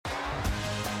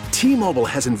T-Mobile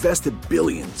has invested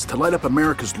billions to light up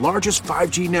America's largest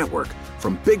 5G network,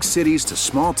 from big cities to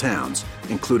small towns,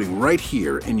 including right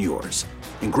here in yours.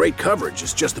 And great coverage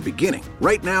is just the beginning.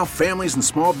 Right now, families and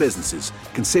small businesses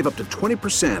can save up to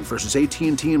 20% versus AT&T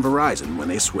and Verizon when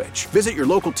they switch. Visit your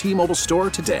local T-Mobile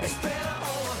store today.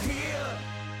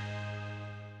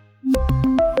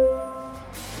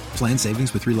 Plan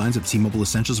savings with 3 lines of T-Mobile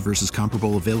Essentials versus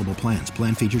comparable available plans.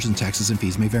 Plan features and taxes and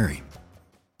fees may vary.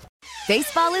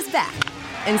 Baseball is back,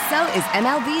 and so is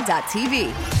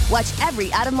MLB.tv. Watch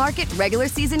every out-of-market regular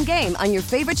season game on your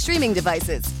favorite streaming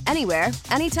devices, anywhere,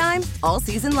 anytime, all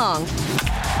season long.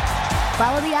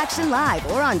 Follow the action live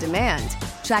or on demand.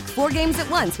 Track 4 games at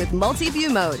once with multi-view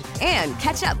mode and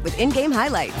catch up with in-game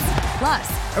highlights.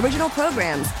 Plus, original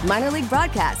programs, minor league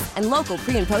broadcasts, and local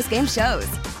pre- and post-game shows.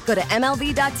 Go to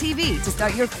MLB.tv to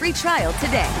start your free trial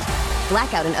today.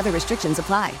 Blackout and other restrictions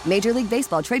apply. Major League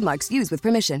Baseball trademarks used with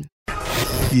permission.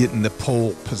 In the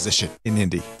pole position in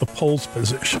Indy. The pole's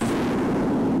position.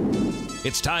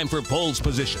 It's time for Pole's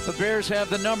Position. The Bears have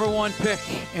the number 1 pick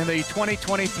in the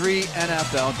 2023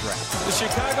 NFL Draft. The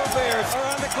Chicago Bears are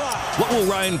on the clock. What will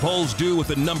Ryan Poles do with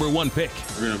the number 1 pick?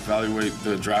 We're going to evaluate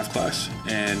the draft class,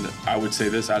 and I would say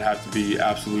this, I'd have to be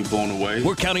absolutely blown away.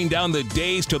 We're counting down the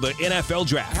days to the NFL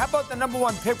Draft. How about the number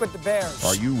 1 pick with the Bears?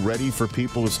 Are you ready for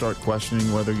people to start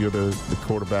questioning whether you're the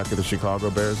quarterback of the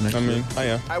Chicago Bears next year? I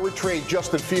am. I would trade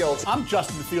Justin Fields. I'm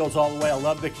Justin Fields all the way. I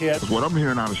love the kid. What I'm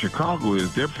hearing out of Chicago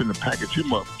is they're finna package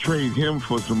him up, trade him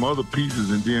for some other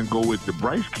pieces, and then go with the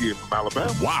Bryce kid from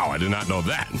Alabama. Wow, I did not know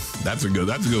that. That's a good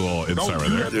little insight right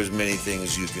there. There's many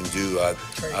things you can do.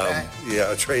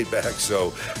 Trade back. So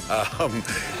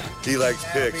he likes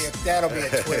picks. That'll be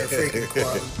a Twitter freaking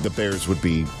quote. The Bears would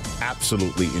be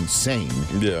absolutely insane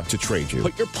to trade you.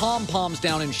 Put your pom-poms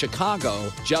down in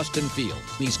Chicago, Justin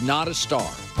Fields. He's not a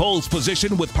star. Pole's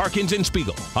Position with Parkins and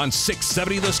Spiegel on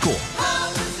 670 The Score.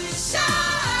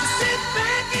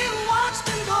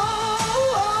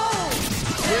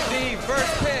 With the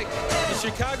first pick, the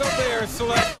Chicago Bears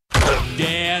select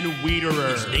Dan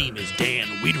Wiederer. His name is Dan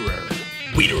Wiederer.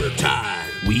 Wiederer time.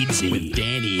 Weedsy. With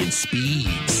Danny and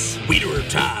Speeds. Wiederer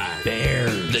time.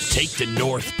 Bears. The Take the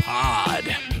North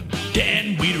pod.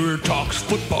 Dan Wiederer talks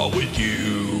football with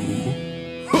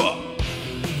you. Huh.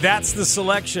 That's the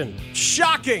selection.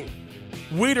 Shocking.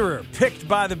 Wiederer picked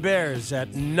by the Bears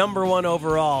at number 1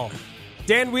 overall.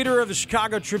 Dan Wiederer of the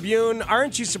Chicago Tribune.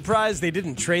 Aren't you surprised they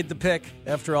didn't trade the pick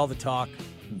after all the talk?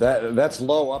 That's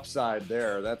low upside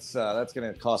there. That's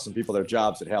going to cost some people their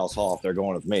jobs at Halas Hall if they're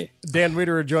going with me. Dan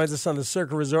Wiederer joins us on the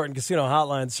Circa Resort and Casino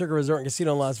Hotline. Circa Resort and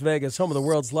Casino in Las Vegas, home of the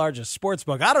world's largest sports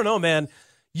book. I don't know, man.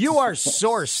 You are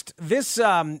sourced.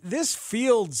 This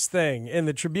Fields thing in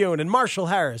the Tribune, and Marshall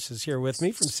Harris is here with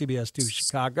me from CBS 2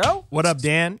 Chicago. What up,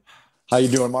 Dan? How you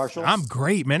doing, Marshall? I'm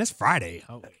great, man. It's Friday.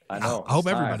 I know. I hope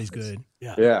everybody's good.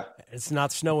 Yeah. It's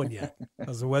not snowing yet.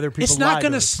 Because the weather people It's not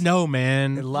going to snow,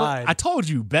 man. They lied. Look, I told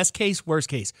you, best case, worst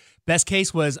case. Best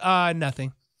case was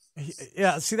nothing.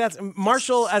 Yeah, see, that's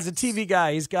Marshall, as a TV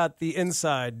guy, he's got the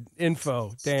inside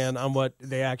info, Dan, on what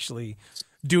they actually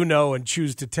do know and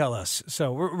choose to tell us.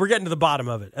 So we're getting to the bottom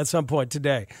of it at some point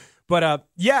today. But,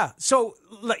 so,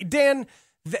 Dan,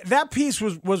 that piece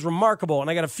was remarkable, and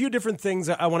I got a few different things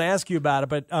I want to ask you about it.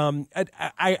 But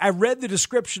I read the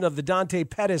description of the Dante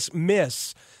Pettis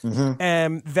miss,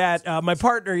 and that my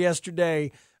partner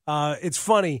yesterday, it's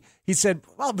funny, he said,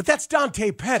 well, but that's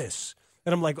Dante Pettis.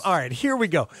 And I'm like, all right, here we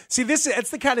go. See, it's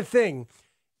the kind of thing.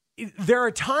 There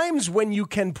are times when you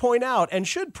can point out, and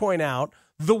should point out,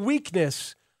 the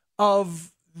weakness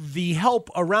of the help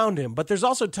around him, but there's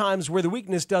also times where the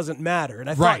weakness doesn't matter. And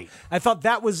I thought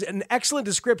that was an excellent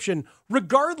description,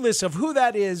 regardless of who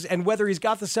that is and whether he's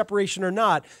got the separation or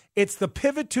not. It's the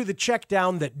pivot to the check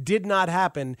down that did not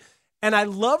happen. And I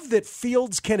love that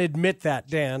Fields can admit that,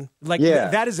 Dan.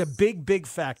 That is a big, big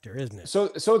factor, isn't it? So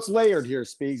it's layered here,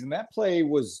 Speaks, and that play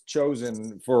was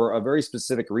chosen for a very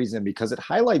specific reason because it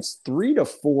highlights 3 to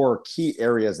 4 key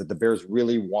areas that the Bears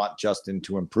really want Justin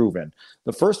to improve in.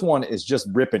 The first one is just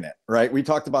ripping it, right? We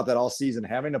talked about that all season,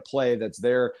 having a play that's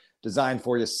there designed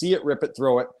for you. See it, rip it,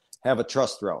 throw it, have a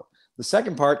trust throw. The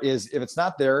second part is if it's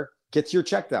not there, get to your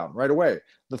check down right away.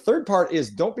 The third part is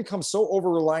don't become so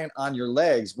over-reliant on your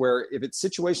legs where if it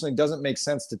situationally doesn't make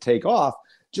sense to take off,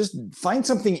 just find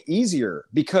something easier,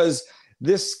 because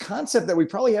this concept that we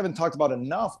probably haven't talked about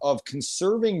enough of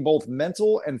conserving both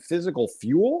mental and physical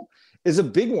fuel is a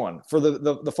big one for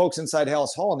the folks inside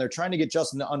Halas Hall, and they're trying to get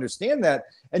Justin to understand that.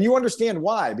 And you understand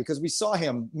why, because we saw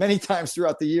him many times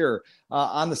throughout the year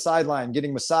on the sideline,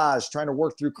 getting massage, trying to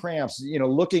work through cramps,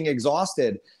 looking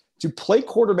exhausted. to play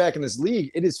quarterback in this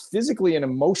league, it is physically and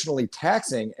emotionally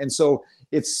taxing. And so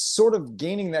it's sort of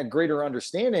gaining that greater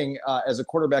understanding as a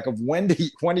quarterback of when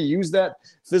to use that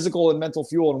physical and mental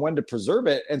fuel and when to preserve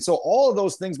it. And so all of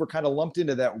those things were kind of lumped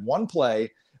into that one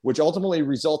play, which ultimately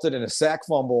resulted in a sack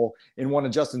fumble in one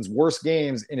of Justin's worst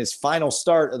games in his final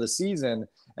start of the season.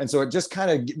 And so it just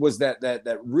kind of was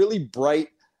that really bright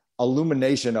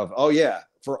illumination of, oh yeah,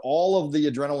 for all of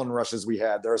the adrenaline rushes we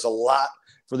had, there's a lot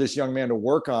for this young man to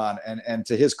work on. And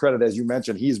to his credit, as you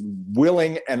mentioned, he's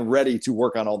willing and ready to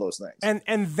work on all those things.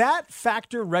 And that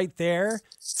factor right there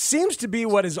seems to be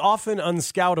what is often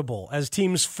unscoutable as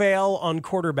teams fail on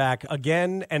quarterback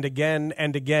again and again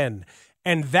and again.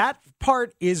 And that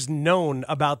part is known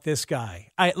about this guy.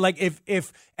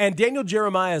 And Daniel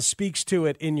Jeremiah speaks to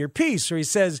it in your piece, where he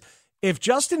says, if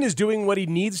Justin is doing what he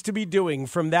needs to be doing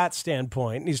from that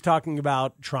standpoint, and he's talking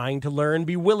about trying to learn,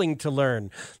 be willing to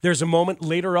learn. There's a moment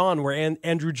later on where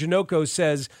Andrew Janocko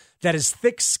says that his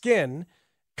thick skin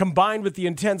combined with the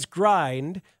intense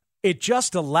grind, it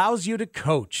just allows you to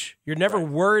coach. You're never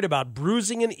worried about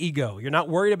bruising an ego. You're not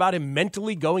worried about him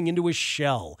mentally going into a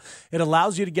shell. It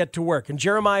allows you to get to work. And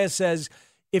Jeremiah says,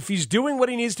 if he's doing what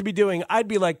he needs to be doing, I'd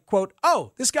be like, quote,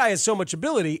 oh, this guy has so much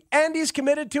ability and he's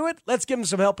committed to it. Let's give him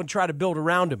some help and try to build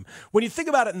around him. When you think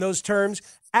about it in those terms,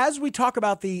 as we talk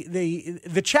about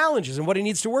the challenges and what he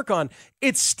needs to work on,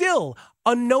 it's still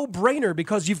a no-brainer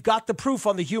because you've got the proof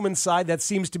on the human side that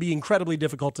seems to be incredibly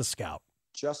difficult to scout.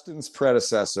 Justin's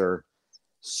predecessor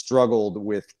struggled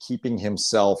with keeping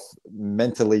himself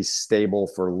mentally stable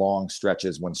for long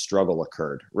stretches when struggle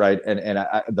occurred, right? And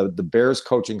the Bears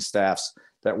coaching staffs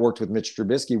that worked with Mitch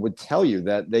Trubisky would tell you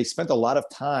that they spent a lot of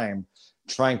time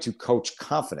trying to coach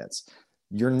confidence.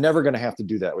 You're never going to have to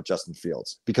do that with Justin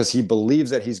Fields because he believes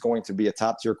that he's going to be a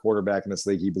top-tier quarterback in this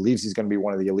league. He believes he's going to be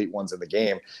one of the elite ones in the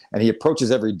game, and he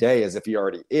approaches every day as if he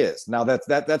already is. Now,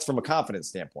 that's from a confidence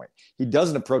standpoint. He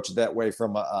doesn't approach it that way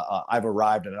from a I've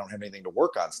arrived and I don't have anything to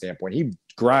work on standpoint. He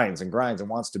grinds and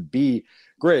wants to be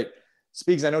great.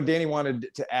 Speaks, I know Danny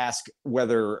wanted to ask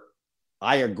whether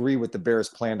I agree with the Bears'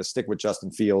 plan to stick with Justin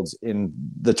Fields in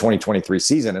the 2023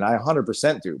 season, and I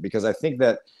 100% do because I think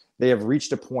that they have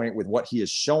reached a point with what he has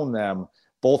shown them,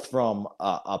 both from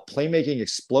a playmaking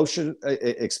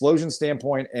explosion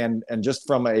standpoint and just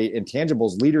from a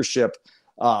intangibles leadership,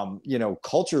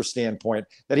 culture standpoint,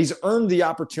 that he's earned the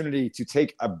opportunity to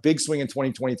take a big swing in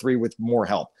 2023 with more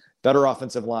help, better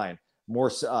offensive line, more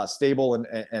stable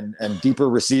and deeper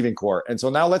receiving core. And so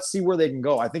now let's see where they can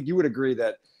go. I think you would agree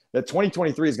that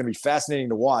 2023 is going to be fascinating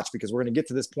to watch because we're going to get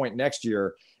to this point next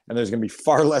year and there's going to be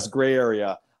far less gray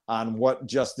area on what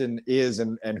Justin is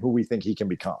and who we think he can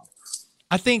become.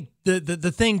 I think the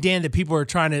thing, Dan, that people are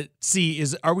trying to see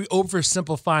is, are we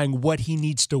oversimplifying what he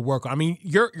needs to work on? I mean,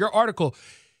 your article,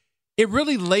 it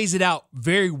really lays it out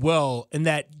very well in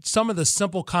that some of the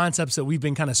simple concepts that we've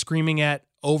been kind of screaming at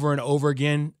over and over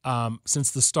again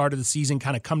since the start of the season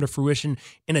kind of come to fruition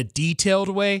in a detailed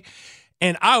way.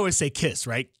 And I always say KISS,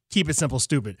 right? Keep it simple,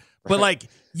 stupid. But like,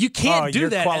 you can't do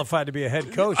that. You're qualified to be a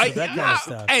head coach with that kind of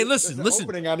stuff. Hey, listen.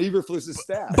 Opening on Eberflus's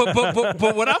staff.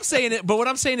 But what I'm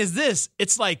saying is this: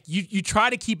 it's like you try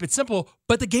to keep it simple,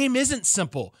 but the game isn't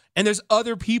simple, and there's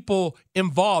other people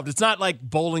involved. It's not like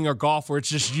bowling or golf where it's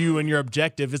just you and your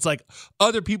objective. It's like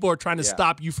other people are trying to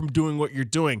stop you from doing what you're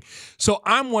doing. So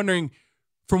I'm wondering,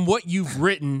 from what you've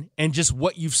written and just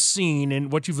what you've seen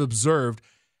and what you've observed,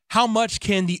 how much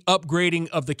can the upgrading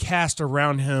of the cast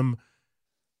around him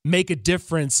make a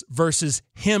difference versus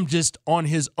him just on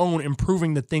his own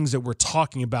improving the things that we're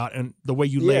talking about and the way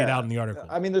you lay it out in the article?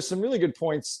 I mean, there's some really good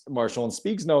points, Marshall, and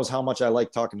Speaks knows how much I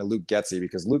like talking to Luke Getsy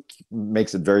because Luke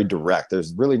makes it very direct.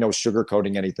 There's really no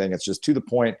sugarcoating anything. It's just to the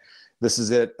point. This is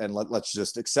it, and let's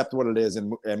just accept what it is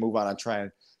and move on and try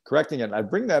and correcting it. And I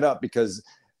bring that up because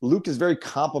Luke is very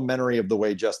complimentary of the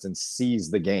way Justin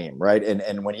sees the game, right?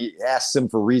 And when he asks him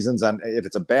for reasons on if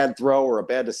it's a bad throw or a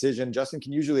bad decision, Justin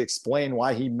can usually explain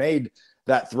why he made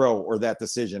that throw or that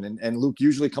decision. And Luke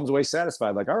usually comes away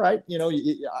satisfied, like, all right,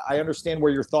 I understand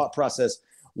where your thought process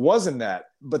was in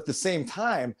that. But at the same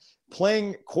time,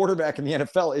 playing quarterback in the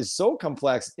NFL is so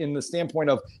complex in the standpoint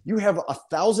of you have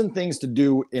 1,000 things to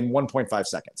do in 1.5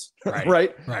 seconds,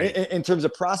 right? In terms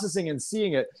of processing and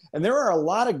seeing it. And there are a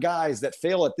lot of guys that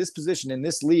fail at this position in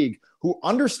this league who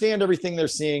understand everything they're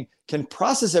seeing, can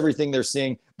process everything they're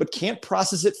seeing, but can't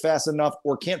process it fast enough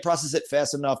or can't process it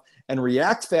fast enough and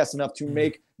react fast enough to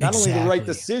make not only the right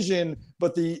decision,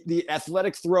 but the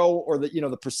athletic throw or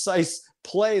the precise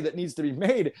play that needs to be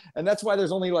made. And that's why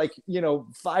there's only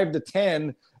 5 to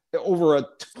 10 over a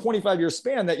 25-year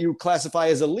span that you classify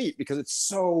as elite because it's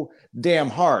so damn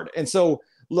hard. And so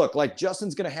look, like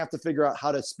Justin's going to have to figure out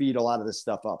how to speed a lot of this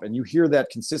stuff up. And you hear that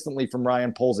consistently from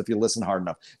Ryan Poles if you listen hard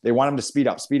enough. They want him to speed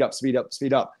up, speed up, speed up,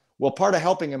 speed up. Well, part of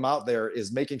helping him out there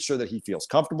is making sure that he feels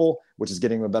comfortable, which is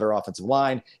getting him a better offensive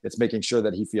line. It's making sure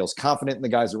that he feels confident in the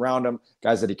guys around him,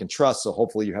 guys that he can trust. So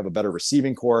hopefully you have a better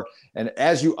receiving core. And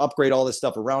as you upgrade all this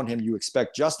stuff around him, you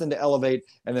expect Justin to elevate.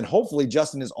 And then hopefully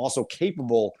Justin is also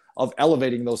capable of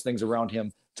elevating those things around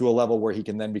him to a level where he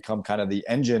can then become kind of the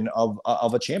engine of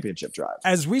a championship drive.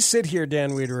 As we sit here,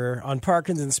 Dan Wiederer, on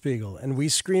Parkins and Spiegel, and we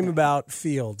scream about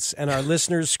Fields, and our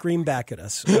listeners scream back at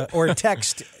us, or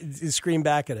text scream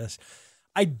back at us,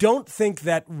 I don't think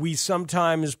that we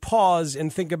sometimes pause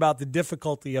and think about the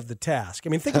difficulty of the task. I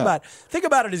mean, think about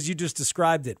it as you just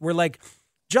described it. We're like,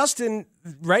 Justin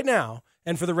right now,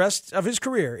 and for the rest of his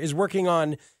career, is working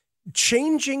on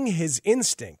changing his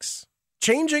instincts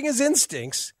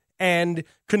and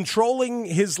controlling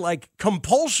his like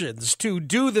compulsions to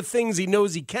do the things he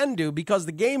knows he can do because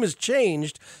the game has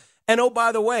changed. And oh,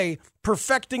 by the way,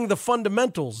 perfecting the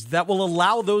fundamentals that will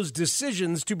allow those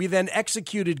decisions to be then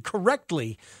executed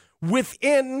correctly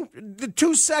within the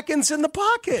 2 seconds in the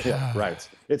pocket. Yeah, right.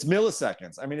 It's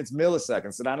milliseconds. I mean, it's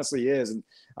milliseconds. It honestly is. And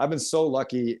I've been so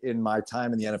lucky in my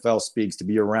time in the NFL Speaks to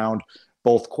be around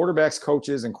both quarterbacks,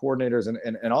 coaches, and coordinators,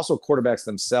 and also quarterbacks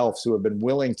themselves who have been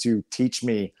willing to teach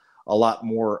me a lot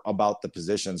more about the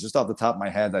positions. Just off the top of my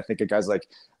head, I think of guys like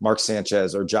Mark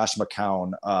Sanchez or Josh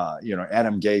McCown,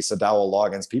 Adam Gase, Adawal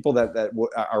Loggins, people that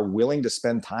are willing to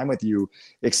spend time with you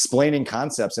explaining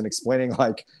concepts and explaining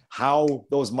like how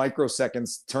those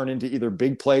microseconds turn into either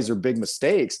big plays or big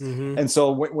mistakes. Mm-hmm. And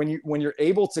so when you're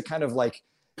able to kind of like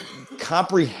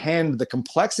comprehend the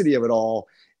complexity of it all,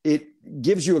 it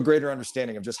gives you a greater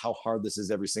understanding of just how hard this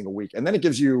is every single week. And then it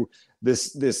gives you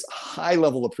this high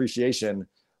level appreciation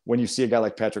when you see a guy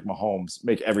like Patrick Mahomes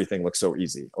make everything look so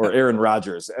easy, or Aaron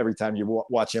Rodgers, every time you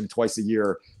watch him twice a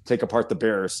year take apart the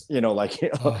Bears, like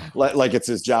it's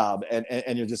his job.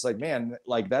 And you're just like, man,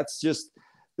 like that's just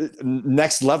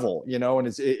next level, and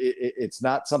it's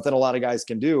not something a lot of guys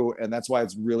can do. And that's why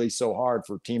it's really so hard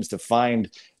for teams to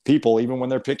find people, even when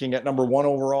they're picking at number 1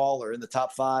 overall or in the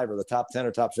top 5 or the top 10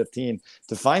 or top 15,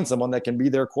 to find someone that can be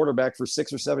their quarterback for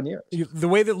 6 or 7 years. The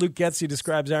way that Luke Getsy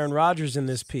describes Aaron Rodgers in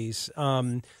this piece,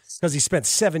 because he spent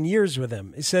 7 years with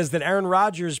him, he says that Aaron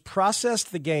Rodgers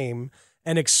processed the game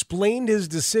and explained his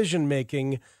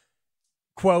decision-making.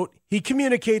 Quote, he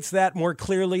communicates that more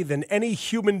clearly than any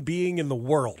human being in the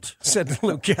world, said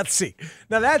Luke Getsy.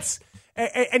 Now that's,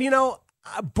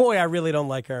 boy, I really don't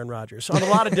like Aaron Rodgers on a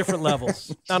lot of different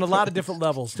levels,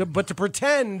 But to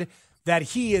pretend that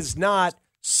he is not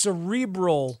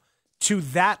cerebral to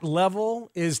that level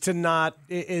is to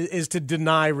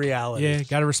deny reality. Yeah,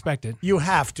 got to respect it. You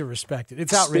have to respect it.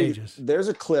 It's outrageous. Steve, there's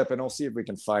a clip, and I'll see if we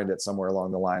can find it somewhere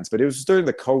along the lines, but it was during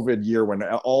the COVID year when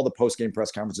all the post-game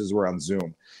press conferences were on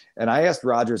Zoom. And I asked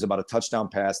Rodgers about a touchdown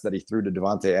pass that he threw to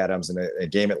Davante Adams in a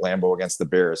game at Lambeau against the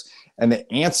Bears. And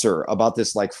the answer about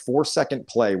this like 4-second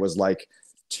play was like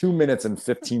 2 minutes and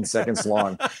 15 seconds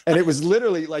long. And it was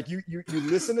literally like you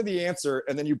listen to the answer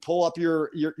and then you pull up your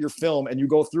film and you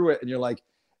go through it and you're like,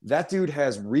 that dude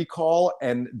has recall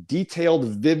and detailed,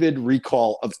 vivid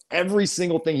recall of every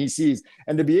single thing he sees.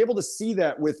 And to be able to see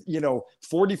that with,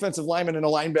 4 defensive linemen and a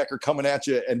linebacker coming at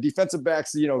you and defensive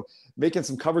backs, making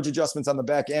some coverage adjustments on the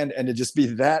back end, and to just be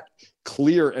that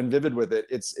clear and vivid with it.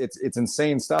 It's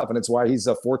insane stuff. And it's why he's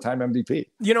a 4-time MVP.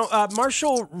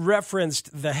 Marshall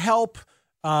referenced the help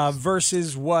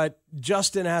versus what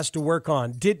Justin has to work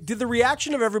on. Did the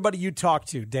reaction of everybody you talked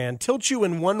to, Dan, tilt you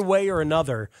in one way or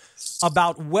another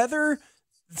about whether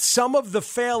some of the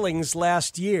failings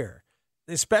last year,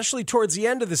 especially towards the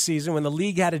end of the season when the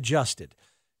league had adjusted,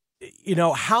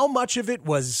 how much of it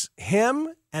was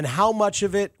him and how much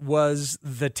of it was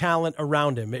the talent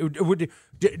around him?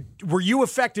 Were you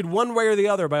affected one way or the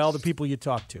other by all the people you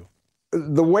talked to?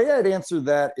 The way I'd answer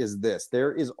that is this.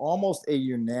 There is almost a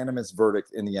unanimous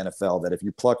verdict in the NFL that if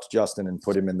you plucked Justin and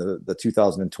put him in the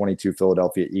 2022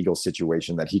 Philadelphia Eagles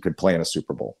situation, that he could play in a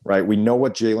Super Bowl, right? We know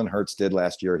what Jalen Hurts did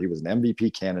last year. He was an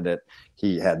MVP candidate.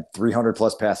 He had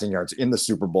 300-plus passing yards in the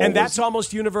Super Bowl. And that's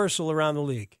almost universal around the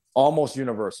league. Almost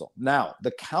universal. Now,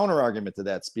 the counter argument to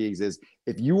that, Speaks, is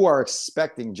if you are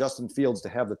expecting Justin Fields to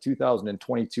have the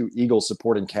 2022 Eagles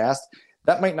supporting cast,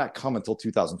 that might not come until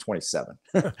 2027,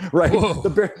 right?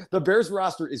 The Bears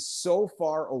roster is so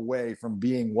far away from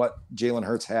being what Jalen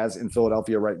Hurts has in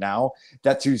Philadelphia right now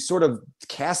that to sort of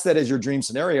cast that as your dream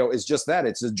scenario is just that.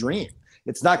 It's a dream.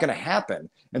 It's not going to happen.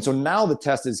 And so now the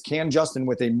test is, can Justin,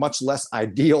 with a much less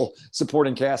ideal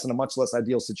supporting cast and a much less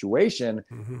ideal situation,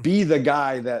 be the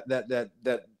guy that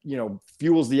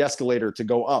fuels the escalator to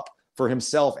go up for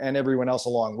himself and everyone else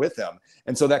along with him.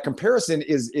 And so that comparison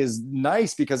is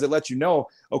nice because it lets you know,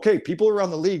 okay, people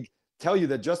around the league tell you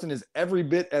that Justin is every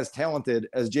bit as talented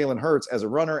as Jalen Hurts, as a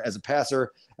runner, as a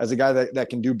passer, as a guy that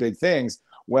can do big things.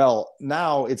 Well,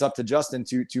 now it's up to Justin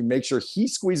to make sure he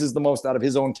squeezes the most out of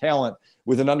his own talent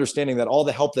with an understanding that all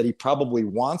the help that he probably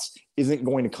wants isn't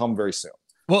going to come very soon.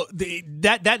 Well,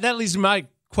 that leads to my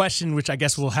question, which I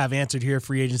guess we'll have answered here,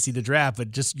 free agency to draft, but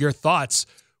just your thoughts.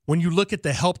 When you look at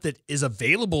the help that is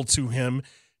available to him,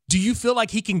 do you feel like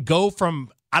he can go from,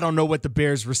 I don't know what the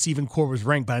Bears receiving core was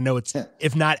ranked, but I know it's,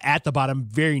 if not at the bottom,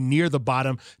 very near the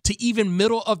bottom, to even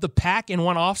middle of the pack in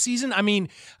one offseason? I mean,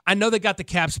 I know they got the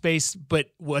cap space,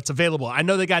 but what's available? I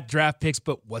know they got draft picks,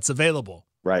 but what's available?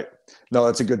 Right. No,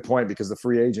 that's a good point because the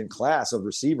free agent class of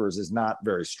receivers is not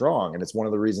very strong. And it's one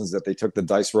of the reasons that they took the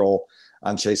dice roll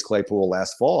on Chase Claypool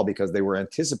last fall, because they were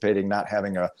anticipating not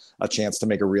having a chance to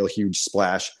make a real huge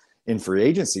splash in free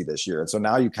agency this year. And so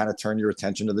now you kind of turn your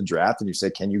attention to the draft and you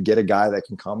say, can you get a guy that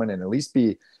can come in and at least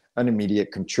be an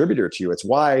immediate contributor to you? It's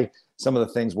why some of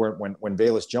the things where when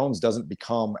Velus Jones doesn't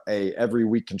become a every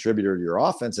week contributor to your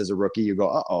offense as a rookie, you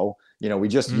go, we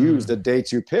just used a day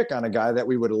 2 pick on a guy that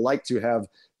we would like to have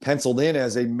penciled in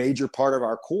as a major part of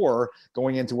our core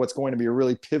going into what's going to be a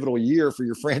really pivotal year for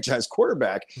your franchise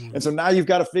quarterback. And so now you've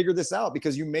got to figure this out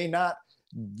because you may not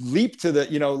leap to the,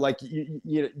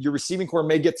 your receiving core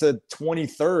may get to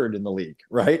 23rd in the league,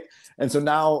 right? And so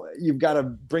now you've got to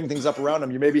bring things up around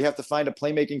them. You maybe have to find a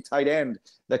playmaking tight end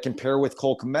that can pair with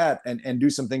Cole Kmet and do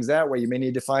some things that way. You may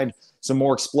need to find some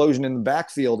more explosion in the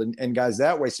backfield and guys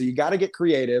that way. So you got to get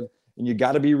creative and you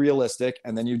got to be realistic,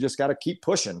 and then you just got to keep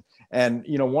pushing. And,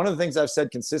 one of the things I've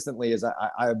said consistently is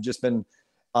I've just been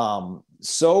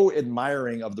so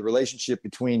admiring of the relationship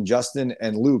between Justin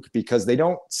and Luke, because they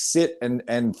don't sit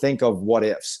and think of what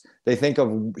ifs. They think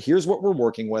of, here's what we're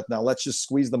working with. Now let's just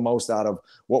squeeze the most out of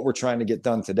what we're trying to get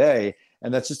done today.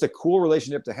 And that's just a cool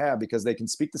relationship to have because they can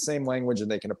speak the same language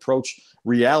and they can approach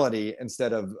reality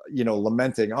instead of,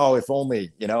 lamenting, oh, if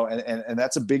only, and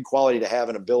that's a big quality to have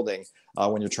in a building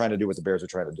when you're trying to do what the Bears are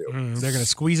trying to do. They're going to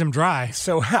squeeze him dry.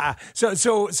 So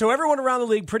everyone around the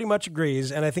league pretty much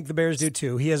agrees, and I think the Bears do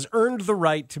too. He has earned the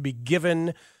right to be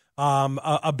given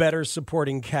a better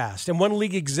supporting cast. And one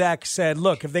league exec said,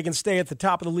 look, if they can stay at the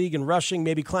top of the league in rushing,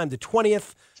 maybe climb to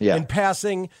 20th in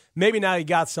passing, maybe now you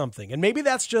got something. And maybe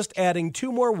that's just adding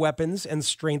 2 more weapons and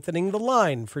strengthening the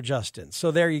line for Justin.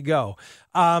 So there you go.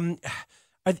 You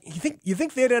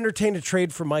think they'd entertain a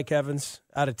trade for Mike Evans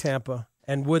out of Tampa?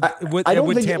 And would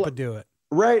Tampa do it?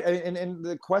 Right. And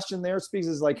the question there speaks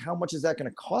is like, how much is that going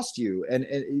to cost you? And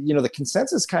the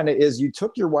consensus kind of is you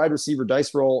took your wide receiver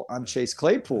dice roll on Chase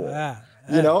Claypool,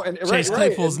 and Chase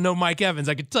Claypool's no Mike Evans.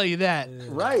 I can tell you that.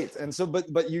 Right. And so,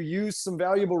 but you use some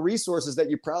valuable resources that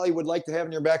you probably would like to have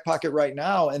in your back pocket right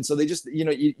now. And so they just,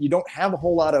 you don't have a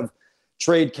whole lot of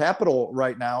trade capital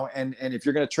right now. And if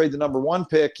you're going to trade the number 1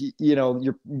 pick,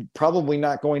 you're probably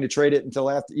not going to trade it until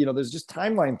after, there's just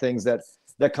timeline things that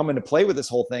come into play with this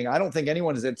whole thing. I don't think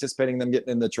anyone is anticipating them getting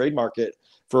in the trade market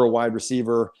for a wide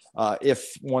receiver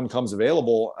if one comes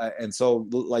available. And so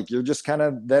you're just kind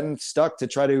of then stuck to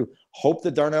try to hope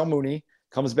that Darnell Mooney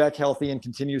comes back healthy and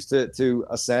continues to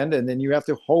ascend. And then you have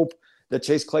to hope that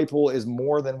Chase Claypool is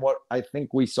more than what I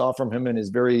think we saw from him in his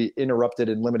very interrupted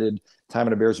and limited time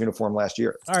in a Bears uniform last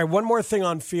year. All right. One more thing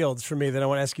on Fields for me that I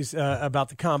want to ask you about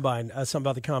the combine, something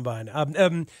about the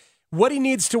combine. What he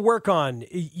needs to work on.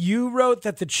 You wrote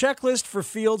that the checklist for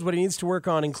Fields, what he needs to work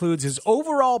on, includes his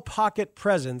overall pocket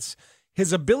presence,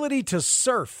 his ability to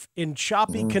surf in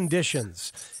choppy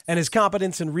conditions, and his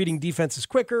competence in reading defenses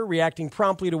quicker, reacting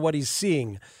promptly to what he's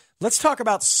seeing. Let's talk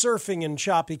about surfing in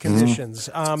choppy conditions.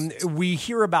 We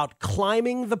hear about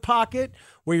climbing the pocket,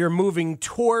 where you're moving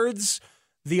towards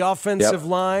the offensive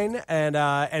line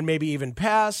and maybe even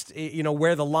past,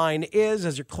 where the line is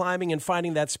as you're climbing and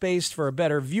finding that space for a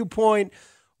better viewpoint.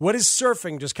 What is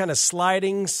surfing? Just kind of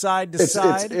sliding side to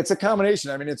side? It's a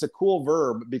combination. I mean, it's a cool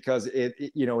verb because it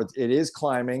is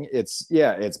climbing. It's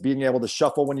being able to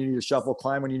shuffle when you need to shuffle,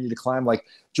 climb when you need to climb. Like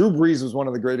Drew Brees was one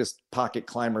of the greatest pocket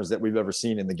climbers that we've ever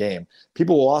seen in the game.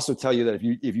 People will also tell you that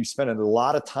if you spend a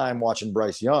lot of time watching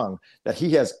Bryce Young, that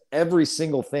he has every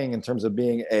single thing in terms of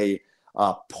being a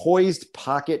poised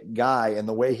pocket guy, and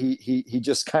the way he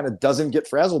just kind of doesn't get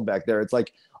frazzled back there. It's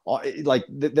like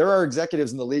there are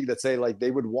executives in the league that say like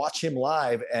they would watch him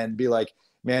live and be like,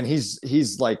 man,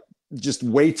 he's like just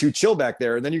way too chill back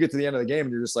there. And then you get to the end of the game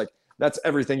and you're just like, that's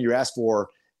everything you asked for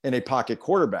in a pocket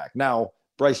quarterback. Now,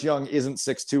 Bryce Young isn't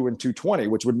 6'2" and 220,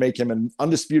 which would make him an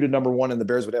undisputed number one, and the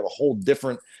Bears would have a whole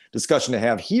different discussion to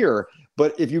have here.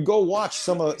 But if you go watch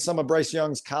some of Bryce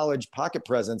Young's college pocket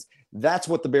presence, that's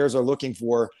what the Bears are looking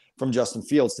for from Justin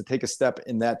Fields, to take a step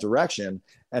in that direction.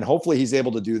 And hopefully he's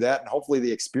able to do that. And hopefully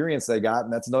the experience they got,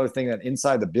 and that's another thing that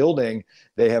inside the building,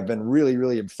 they have been really,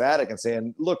 really emphatic and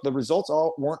saying, look, the results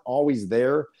weren't always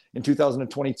there in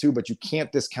 2022, but you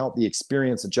can't discount the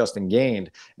experience that Justin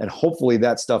gained. And hopefully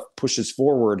that stuff pushes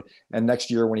forward. And next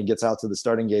year, when he gets out to the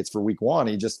starting gates for week 1,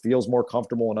 he just feels more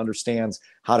comfortable and understands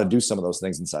how to do some of those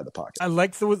things inside the pocket. I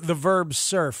like the verb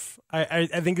surf. I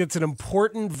think it's an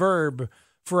important verb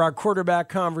for our quarterback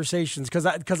conversations,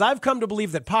 because I've come to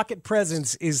believe that pocket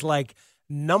presence is like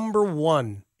number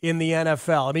one in the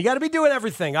NFL. I mean, you got to be doing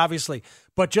everything, obviously,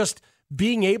 but just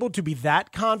being able to be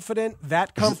that confident,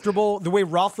 that comfortable, the way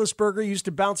Roethlisberger used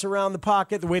to bounce around the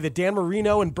pocket, the way that Dan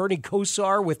Marino and Bernie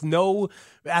Kosar with no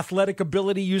athletic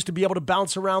ability used to be able to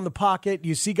bounce around the pocket.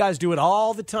 You see guys do it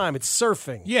all the time. It's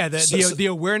surfing. Yeah, the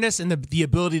awareness and the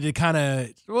ability to kind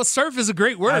of, surf is a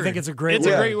great word. I think it's a great word.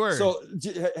 It's a great word. So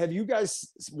have you guys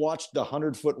watched the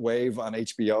 100-foot wave on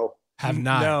HBO? Have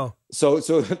not. No.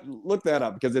 So look that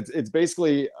up, because it's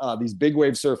basically these big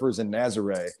wave surfers in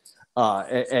Nazaré.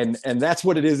 And that's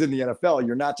what it is in the NFL.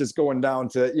 You're not just going down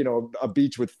to, a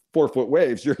beach with 4-foot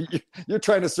waves. You're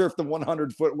trying to surf the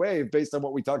 100-foot wave based on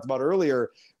what we talked about earlier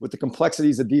with the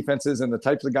complexities of defenses and the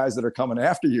types of guys that are coming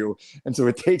after you. And so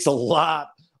it takes a lot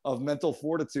of mental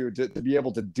fortitude to be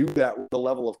able to do that with a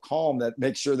level of calm that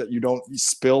makes sure that you don't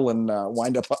spill and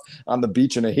wind up on the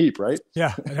beach in a heap, right?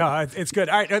 Yeah, no, it's good.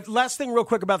 All right, last thing real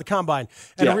quick about the Combine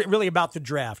and really about the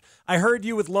draft. I heard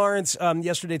you with Lawrence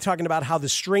yesterday talking about how the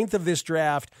strength of this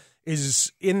draft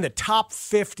is in the top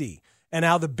 50 and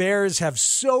how the Bears have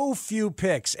so few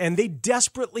picks and they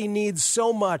desperately need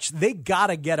so much. They got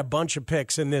to get a bunch of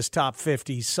picks in this top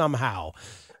 50 somehow.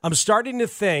 I'm starting to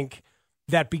think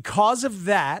that because of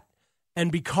that,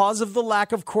 and because of the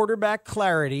lack of quarterback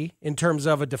clarity in terms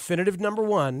of a definitive number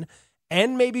one,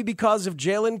 and maybe because of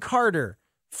Jalen Carter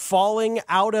falling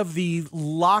out of the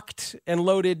locked and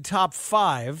loaded top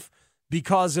 5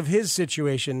 because of his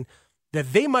situation,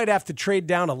 that they might have to trade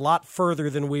down a lot further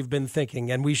than we've been thinking.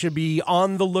 And we should be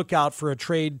on the lookout for a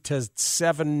trade to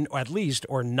 7 at least,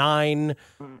 or 9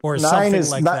 or something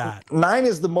like that. 9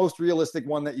 is the most realistic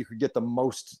one that you could get the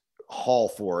most haul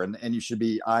for, and you should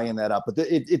be eyeing that up. But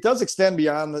it does extend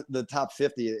beyond the top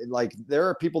 50. Like, there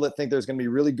are people that think there's going to be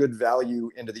really good value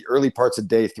into the early parts of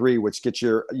day 3, which gets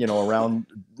you, around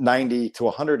 90 to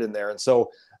 100 in there. And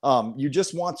so you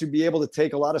just want to be able to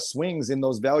take a lot of swings in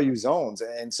those value zones.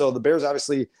 And so the Bears,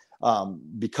 obviously,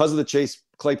 because of the Chase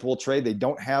Claypool trade, they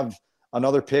don't have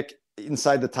another pick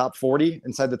inside the top 40,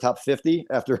 inside the top 50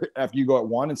 after you go at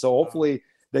 1. And so hopefully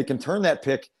they can turn that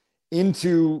pick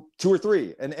into 2 or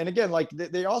 3. And again, like,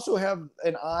 they also have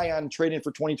an eye on trading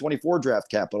for 2024 draft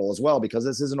capital as well, because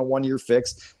this isn't a 1-year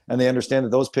fix, and they understand that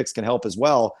those picks can help as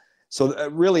well. So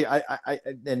really, I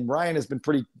and Ryan has been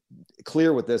pretty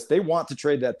clear with this. They want to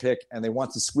trade that pick, and they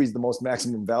want to squeeze the most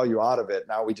maximum value out of it.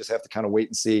 Now we just have to kind of wait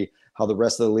and see how the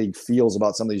rest of the league feels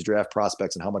about some of these draft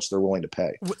prospects and how much they're willing to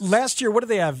pay. Last year, what did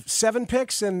they have? 7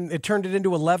 picks, and it turned it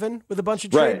into 11 with a bunch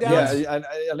of trade downs? Yeah,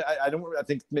 I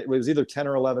think it was either 10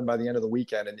 or 11 by the end of the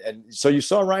weekend. And so you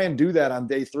saw Ryan do that on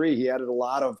day 3. He added a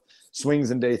lot of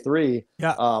swings in day 3.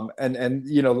 Yeah. And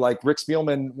like Rick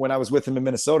Spielman, when I was with him in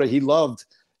Minnesota, he loved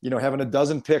having a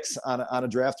dozen picks on a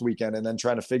draft weekend and then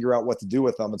trying to figure out what to do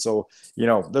with them. And so,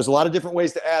 there's a lot of different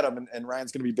ways to add them, and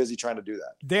Ryan's going to be busy trying to do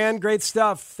that. Dan, great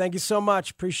stuff. Thank you so much.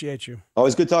 Appreciate you.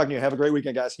 Always good talking to you. Have a great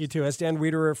weekend, guys. You too. That's Dan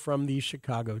Wiederer from the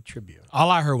Chicago Tribune.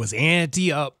 All I heard was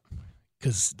ante up,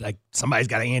 because like somebody's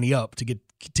got to ante up to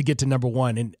get to number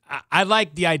 1. And I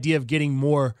like the idea of getting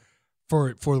more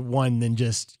for 1 than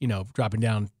just, dropping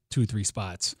down 2 or 3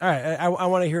 spots. All right. I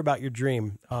want to hear about your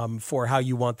dream for how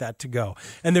you want that to go.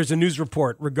 And there's a news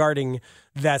report regarding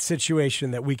that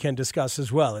situation that we can discuss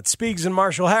as well. It's Speegs and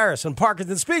Marshall Harris on Parkins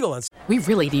and Spiegel. We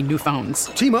really need new phones.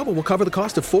 T-Mobile will cover the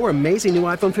cost of 4 amazing new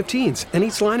iPhone 15s, and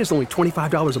each line is only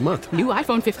 $25 a month. New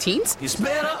iPhone 15s? It's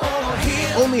better over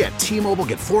here. Only at T-Mobile,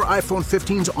 get 4 iPhone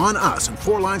 15s on us and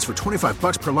 4 lines for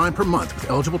 $25 per line per month with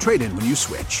eligible trade-in when you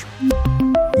switch.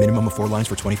 Minimum of 4 lines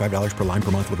for $25 per line per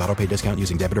month with autopay discount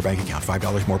using debit or bank account.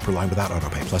 $5 more per line without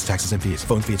autopay, plus taxes and fees.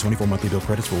 Phone fee at 24 monthly bill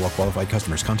credits for well-qualified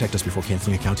customers. Contact us before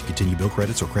canceling account to continue bill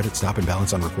credits or credit stop and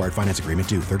balance on required finance agreement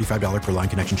due. $35 per line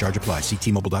connection charge applies. See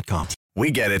T-Mobile.com.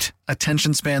 We get it.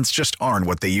 Attention spans just aren't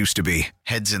what they used to be.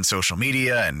 Heads in social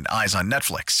media and eyes on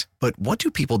Netflix. But what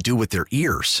do people do with their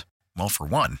ears? Well, for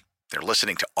one, they're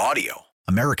listening to audio.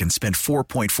 Americans spend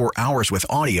 4.4 hours with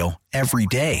audio every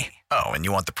day. Oh, and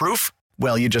you want the proof?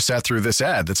 Well, you just sat through this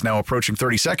ad that's now approaching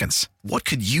 30 seconds. What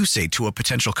could you say to a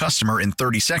potential customer in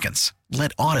 30 seconds?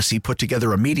 Let Odyssey put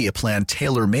together a media plan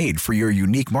tailor-made for your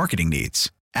unique marketing needs.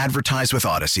 Advertise with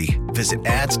Odyssey. Visit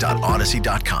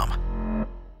ads.odyssey.com.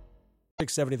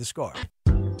 670 The Score.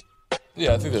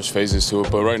 Yeah, I think there's phases to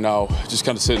it, but right now, just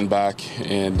kind of sitting back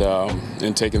and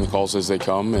taking the calls as they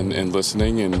come and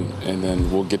listening, and then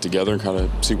we'll get together and kind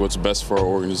of see what's best for our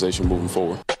organization moving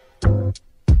forward.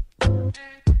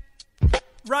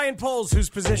 Ryan Poles, whose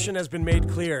position has been made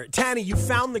clear. Tanny, you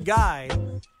found the guy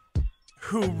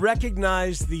who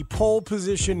recognized the pole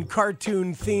position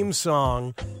cartoon theme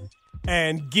song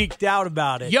and geeked out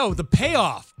about it. Yo, the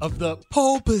payoff of the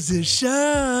pole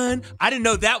position. I didn't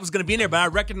know that was going to be in there, but I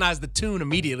recognized the tune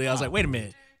immediately. I was like, wait a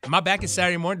minute. Am I back at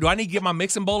Saturday morning? Do I need to get my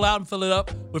mixing bowl out and fill it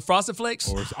up with Frosted Flakes?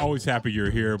 Of course, always happy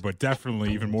you're here, but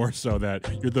definitely even more so that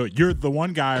you're the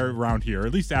one guy around here,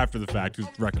 at least after the fact, who's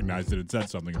recognized it and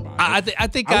said something about it. I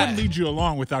think I wouldn't lead you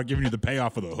along without giving you the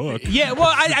payoff of the hook. Yeah,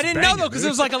 well, I didn't know, though, because there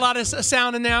was like a lot of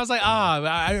sound in there. I was like,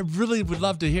 I really would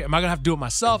love to hear. Am I going to have to do it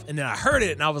myself? And then I heard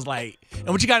it, and I was like, and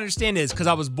what you got to understand is, because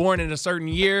I was born in a certain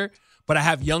year, but I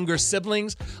have younger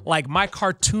siblings, like my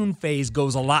cartoon phase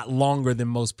goes a lot longer than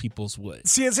most people's would.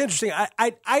 See, it's interesting.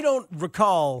 I don't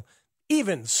recall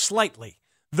even slightly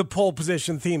the pole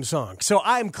position theme song. So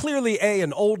I'm clearly A,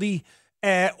 an oldie,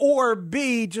 or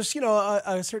B, just,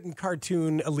 a certain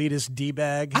cartoon elitist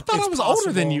D-bag. I thought I was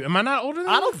older than you. Am I not older than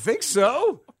you? I don't think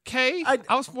so. Okay.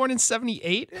 I was born in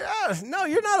 78. Yeah, no,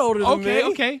 you're not older than me.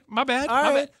 Okay, my bad. All right.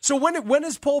 My bad. So when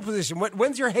is pole position?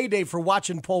 When's your heyday for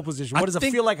watching pole position? What does it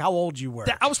feel like? How old you were?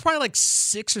 I was probably like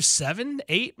 6 or 7,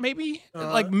 8 maybe,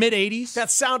 like mid-80s. That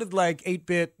sounded like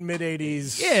 8-bit,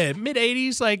 mid-80s. Yeah,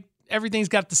 mid-80s. Like everything's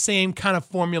got the same kind of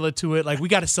formula to it. Like we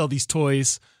got to sell these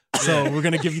toys. So we're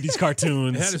going to give you these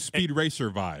cartoons. It had a Speed Racer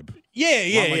vibe.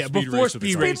 Yeah. Before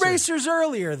Speed Racer. Speed Racer's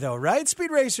earlier, though, right? Speed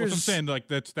Racer's. I'm saying, like,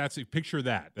 that's a picture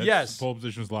that. Yes. Pole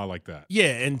position is a lot like that.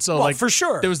 Yeah, and so, for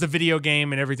sure. There was the video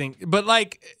game and everything. But,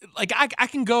 like I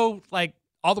can go, like,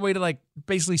 all the way to, like,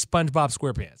 basically SpongeBob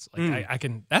SquarePants. Like, I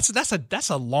can. That's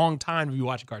a long time to be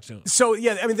watching cartoons. So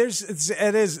yeah, I mean,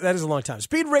 that is a long time.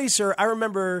 Speed Racer, I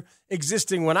remember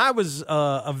existing when I was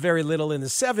a very little in the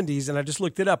 70s, and I just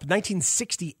looked it up.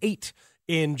 1968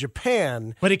 in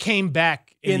Japan, but it came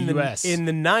back in the US in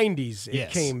the 90s. It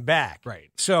came back,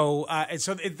 right? So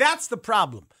that's the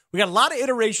problem. We got a lot of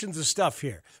iterations of stuff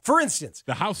here. For instance,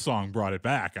 the house song brought it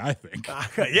back, I think.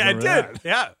 Yeah, it did. That.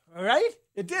 Yeah, all right,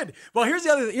 it did. Well, here's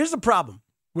the problem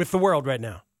with the world right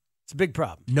now. It's a big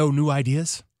problem. No new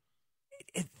ideas.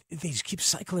 They just keep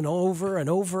cycling over and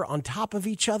over on top of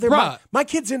each other. Bruh. My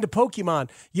kid's into Pokemon.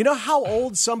 You know how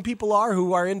old some people are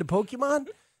who are into Pokemon?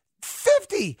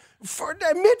 50,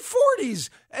 mid-40s.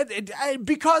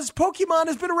 Because Pokemon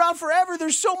has been around forever,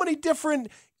 there's so many different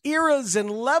eras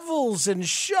and levels and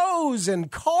shows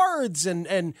and cards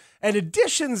and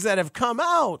editions that have come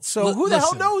out. So who the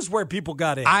hell knows where people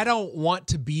got in? I don't want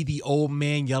to be the old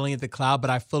man yelling at the cloud,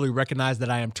 but I fully recognize that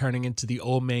I am turning into the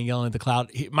old man yelling at the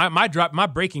cloud. My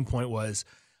breaking point was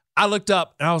I looked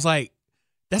up and I was like,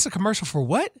 that's a commercial for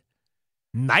what?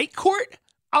 Night Court?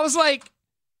 I was like,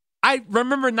 I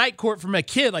remember Night Court from a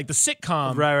kid, like the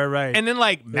sitcom. Right. And then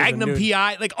like Magnum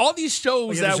PI, like all these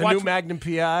shows that I watched. New Magnum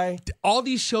PI. All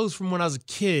these shows from when I was a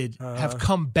kid have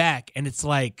come back, and it's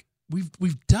like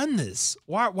we've done this.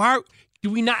 Why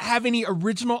do we not have any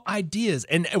original ideas?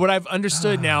 And what I've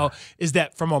understood now is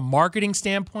that from a marketing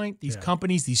standpoint, these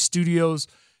companies, these studios,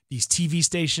 these TV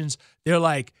stations, they're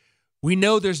like, we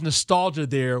know there's nostalgia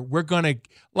there. We're gonna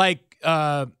like.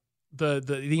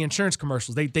 The insurance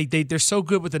commercials, they're so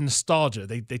good with the nostalgia.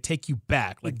 They take you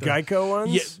back, like the Geico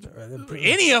ones. Yeah,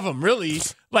 any of them really.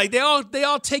 Like they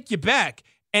all take you back,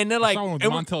 and they're like. I saw one with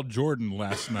Montel Jordan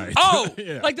last night. Oh,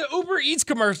 like the Uber Eats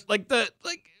commercial, there's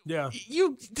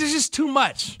just too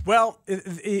much. Well,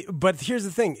 but here's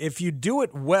the thing: if you do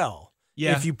it well,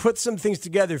 if you put some things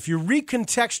together, if you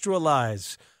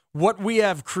recontextualize what we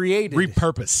have created,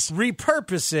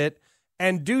 repurpose it,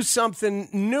 and do something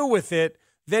new with it.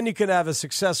 Then you can have a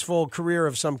successful career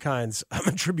of some kinds. I'm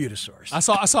a Tributosaurus. I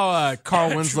saw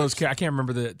Carl Winslow's character. I can't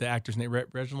remember the actor's name.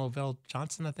 Reginald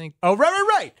Johnson, I think. Oh,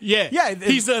 right. Yeah.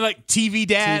 He's like TV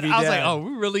dad. I was like, oh,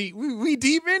 we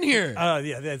deep in here.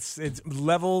 Yeah, it's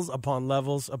levels upon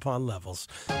levels upon levels.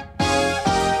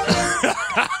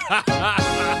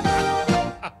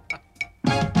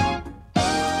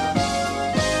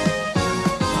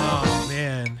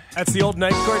 That's the old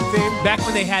Night Court theme. Back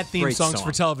when they had theme songs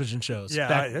for television shows.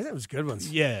 Yeah, that was good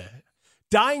ones. Yeah.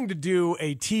 Dying to do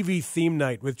a TV theme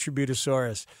night with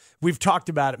Tributosaurus. We've talked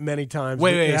about it many times.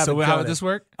 Wait. So how would this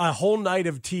work? A whole night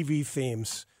of TV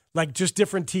themes, like just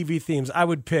different TV themes. I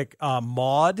would pick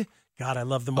Maude. God, I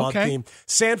love the Maude theme.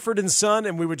 Sanford and Son,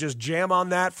 and we would just jam on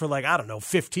that for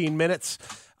 15 minutes.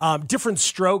 Different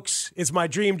Strokes is my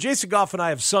dream. Jason Goff and I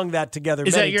have sung that together.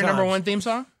 Is many that your times. number one theme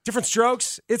song? Different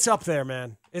Strokes. It's up there,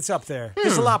 man. It's up there.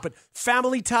 There's a lot, but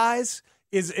Family Ties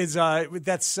is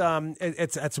that's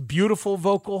a beautiful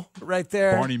vocal right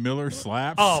there. Barney Miller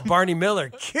slaps. Oh, Barney Miller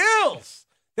kills.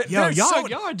 Yo,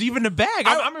 y'all are deep in the bag.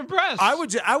 I'm impressed.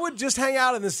 I would just hang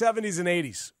out in the 70s and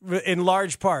 80s in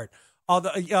large part.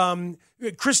 Although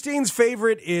Christine's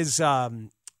favorite is the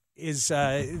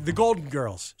Golden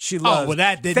Girls. She loves. Oh, well,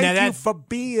 thank you for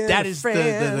being that a is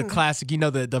friend. the classic.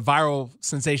 The viral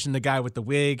sensation, the guy with the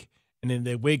wig, and then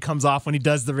the wig comes off when he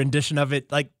does the rendition of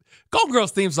it. Like Golden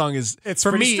Girls theme song is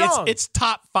for me. It's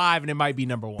top 5, and it might be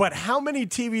number 1. But how many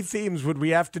TV themes would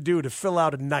we have to do to fill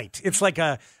out a night? It's like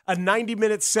a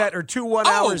 90-minute set or 2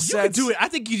 1-hour sets. You could do it. I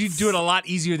think you could do it a lot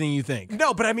easier than you think.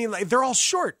 No, but I mean, they're all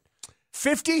short.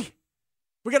 50.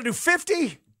 We got to do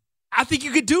 50. I think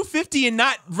you could do 50 and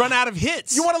not run out of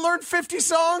hits. You want to learn 50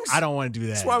 songs? I don't want to do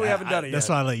that. That's why we haven't done it yet. That's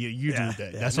why I let you do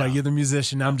that. That's why you're the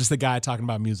musician. I'm just the guy talking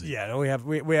about music. Yeah, no, we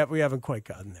haven't quite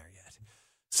gotten there yet.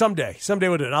 Someday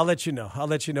we'll do it. I'll let you know. I'll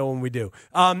let you know when we do.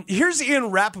 Here's Ian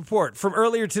Rappaport from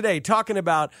earlier today talking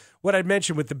about what I'd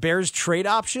mentioned with the Bears trade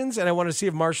options, and I want to see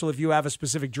if Marshall, if you have a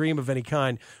specific dream of any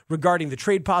kind regarding the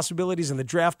trade possibilities and the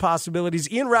draft possibilities.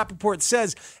 Ian Rappaport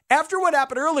says, after what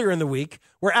happened earlier in the week,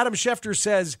 where Adam Schefter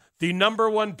says the number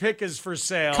 1 pick is for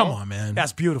sale. Come on, man.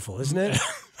 That's beautiful, isn't it?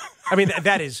 I mean,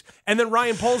 that is. And then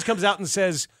Ryan Poles comes out and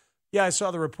says, yeah, I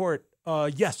saw the report.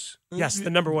 Yes, the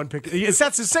number 1 pick.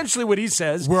 That's essentially what he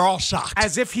says. We're all shocked.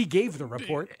 As if he gave the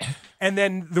report. And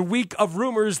then the week of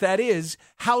rumors, that is,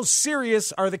 how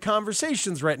serious are the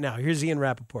conversations right now? Here's Ian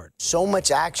Rappaport. So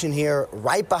much action here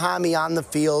right behind me on the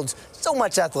field. So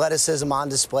much athleticism on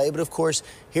display. But, of course,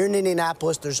 here in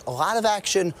Indianapolis, there's a lot of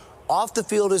action off the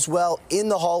field as well, in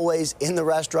the hallways, in the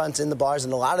restaurants, in the bars,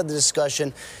 and a lot of the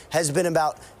discussion has been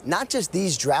about not just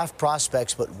these draft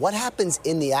prospects, but what happens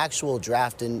in the actual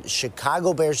draft. And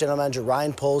Chicago Bears general manager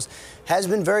Ryan Poles has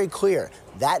been very clear.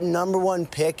 That number 1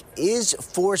 pick is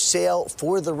for sale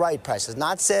for the right price. Has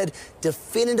not said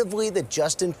definitively that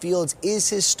Justin Fields is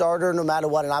his starter no matter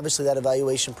what, and obviously that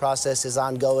evaluation process is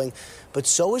ongoing. But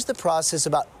so is the process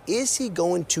about, is he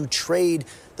going to trade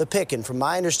the pick? And from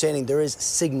my understanding, there is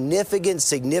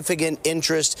significant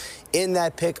interest in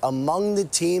that pick among the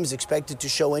teams expected to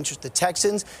show interest. The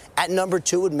Texans at number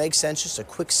 2 would make sense, just a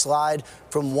quick slide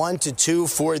from 1 to 2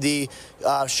 for the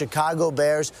Chicago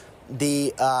Bears.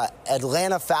 The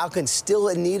Atlanta Falcons still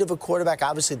in need of a quarterback.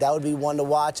 Obviously, that would be one to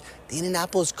watch. The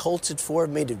Indianapolis Colts at 4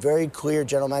 have made it very clear.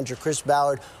 General Manager Chris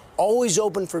Ballard always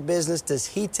open for business. Does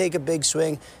he take a big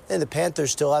swing? Then the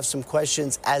Panthers still have some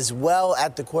questions as well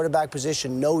at the quarterback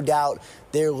position. No doubt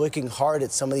they're looking hard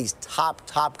at some of these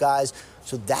top guys.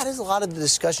 So that is a lot of the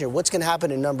discussion here. What's going to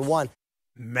happen in number 1?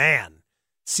 Man,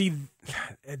 see,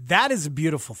 that is a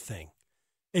beautiful thing.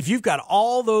 If you've got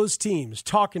all those teams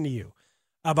talking to you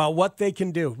about what they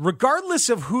can do, regardless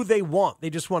of who they want, they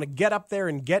just want to get up there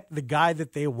and get the guy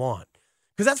that they want.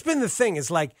 Because that's been the thing.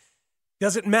 It's like,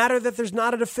 does it matter that there's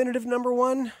not a definitive number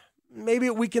 1? Maybe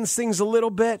it weakens things a little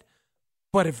bit.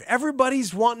 But if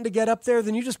everybody's wanting to get up there,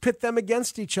 then you just pit them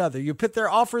against each other. You pit their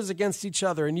offers against each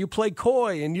other, and you play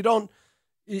coy, and you don't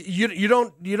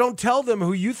tell them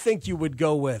who you think you would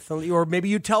go with, or maybe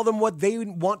you tell them what they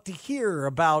want to hear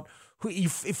about. Who you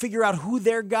figure out who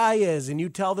their guy is, and you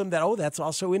tell them that, that's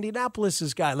also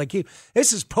Indianapolis's guy.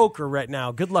 This is poker right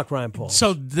now. Good luck, Ryan Poles.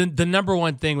 So the number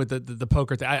 1 thing with the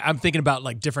poker thing, I'm thinking about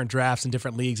like different drafts and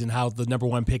different leagues and how the number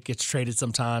 1 pick gets traded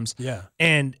sometimes. Yeah,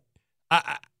 and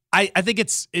I think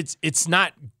it's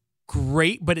not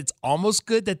great, but it's almost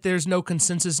good that there's no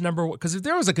consensus number 1. Because if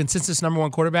there was a consensus number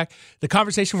 1 quarterback, the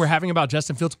conversation we're having about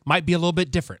Justin Fields might be a little bit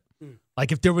different.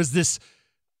 Like if there was this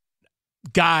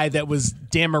guy that was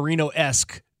Dan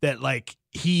Marino-esque, that like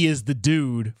he is the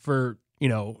dude for,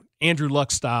 Andrew Luck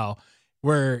style,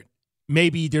 where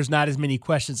maybe there's not as many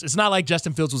questions. It's not like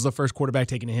Justin Fields was the first quarterback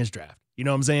taken in his draft. You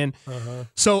know what I'm saying? Uh-huh.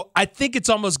 So I think it's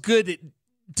almost good that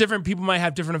different people might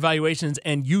have different evaluations,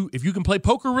 and if you can play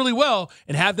poker really well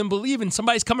and have them believe in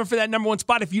somebody's coming for that number 1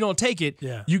 spot, if you don't take it,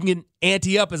 you can get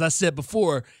ante up, as I said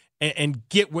before, and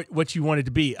get what you wanted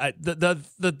to be.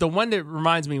 The one that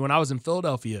reminds me, when I was in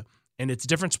Philadelphia, and it's a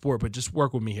different sport, but just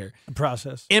work with me here. The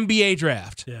process. NBA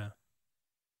draft. Yeah.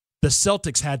 The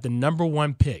Celtics had the number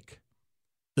 1 pick.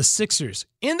 The Sixers,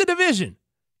 in the division,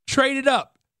 traded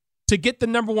up to get the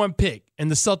number 1 pick,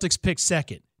 and the Celtics picked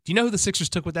second. Do you know who the Sixers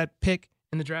took with that pick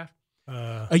in the draft?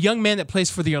 A young man that plays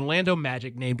for the Orlando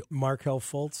Magic named Markelle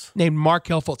Fultz.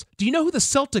 Do you know who the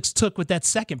Celtics took with that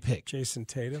second pick? Jason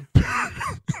Tatum.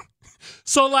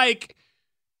 So, like,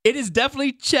 it is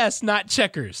definitely chess, not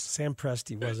checkers. Sam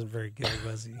Presti wasn't very good,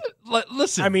 was he?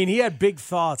 Listen. I mean, he had big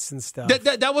thoughts and stuff.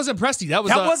 That wasn't Presti. That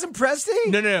wasn't Presti?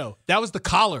 No. That was the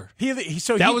collar.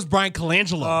 That was Brian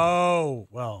Colangelo. Oh,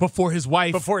 well. Before his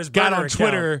wife got on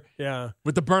Twitter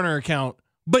with the burner account.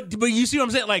 But you see what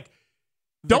I'm saying? Like,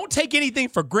 don't take anything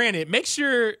for granted. Make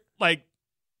sure, like,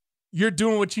 you're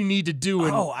doing what you need to do.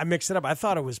 I mixed it up. I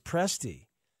thought it was Presti.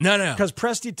 No. Because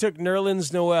Presti took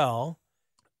Nerlens Noel,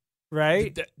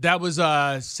 right? That was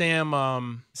Sam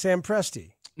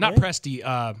Presti. Not right?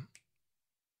 Presti.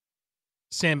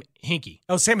 Sam Hinkie.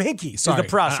 Oh, Sam Hinkie. Sorry. The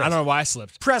process. I don't know why I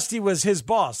slipped. Presti was his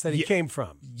boss that he came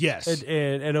from. Yes.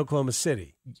 In Oklahoma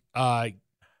City.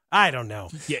 I don't know.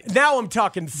 Yeah. Now I'm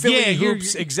talking Philly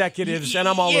Hoops executives, and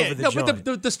I'm all over the joint.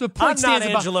 But the point stands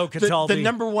not Angelo Cataldi.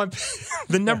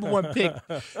 The number one pick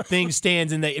thing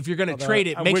stands in that if you're going to trade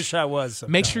it, I wish I was.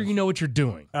 Sometimes. Make sure you know what you're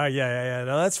doing. Yeah.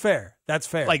 No, that's fair. That's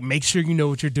fair. Like, make sure you know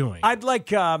what you're doing. I'd like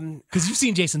because you've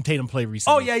seen Jason Tatum play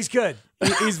recently. Oh yeah, he's good.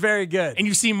 He's very good. And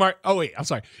you've seen I'm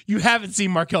sorry. You haven't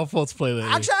seen Markelle Fultz play lately.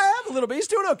 Actually, I have a little bit. He's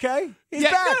doing okay. He's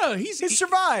back. No, he's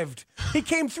survived. He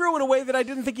came through in a way that I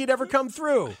didn't think he'd ever come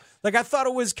through. Like, I thought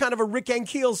it was kind of a Rick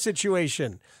Ankiel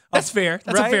situation. That's fair.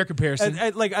 That's right? a fair comparison.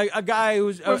 Like a guy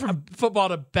who's from football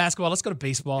to basketball. Let's go to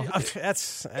baseball.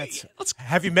 That's.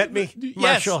 Have you met me,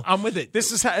 Marshall? Yes, I'm with it.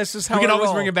 This is how we can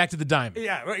always bring it back to the diamond.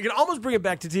 Yeah, we can almost bring it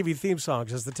back to TV theme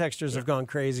songs as the textures have gone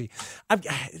crazy.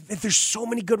 There's so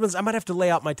many good ones. I might have to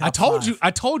lay out my top.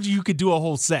 I told you could do a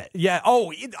whole set. Yeah.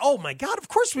 Oh my God. Of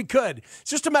course we could. It's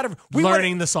just a matter of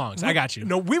learning the songs. I got you.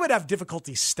 No, we would have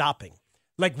difficulty stopping.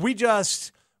 Like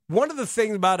one of the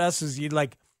things about us is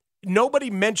nobody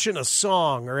mention a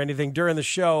song or anything during the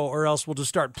show, or else we'll just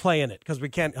start playing it because we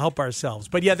can't help ourselves.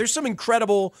 But yeah, there's some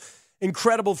incredible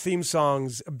theme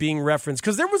songs being referenced,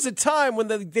 because there was a time when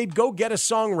they'd go get a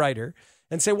songwriter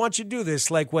and say, why don't you do this?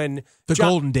 Like when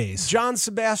golden days. John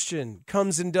Sebastian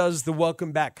comes and does the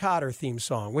Welcome Back Kotter theme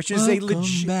song, which is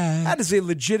that is a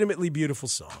legitimately beautiful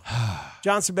song.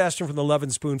 John Sebastian from the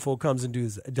Lovin' Spoonful comes and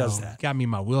does that. Got me in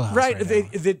my wheelhouse. Right.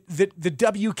 The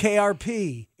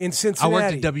WKRP in Cincinnati.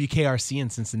 I worked at WKRC in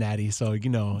Cincinnati, so you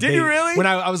really? When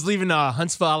I was leaving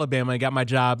Huntsville, Alabama, I got my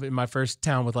job in my first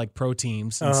town with like pro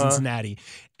teams in Cincinnati,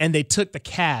 and they took the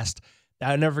cast.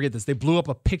 I'll never forget this. They blew up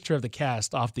a picture of the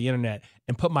cast off the internet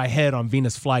and put my head on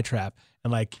Venus Flytrap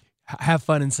and like have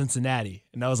fun in Cincinnati.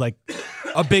 And that was like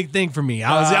a big thing for me.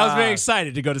 I was very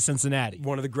excited to go to Cincinnati.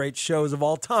 One of the great shows of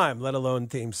all time, let alone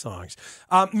theme songs.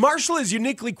 Marshall is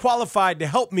uniquely qualified to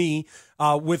help me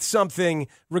with something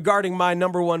regarding my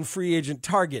number one free agent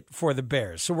target for the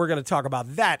Bears. So we're going to talk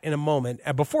about that in a moment.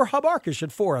 Before Hub Arkush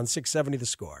at 4 on 670 The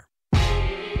Score.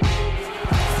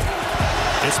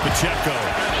 It's Pacheco.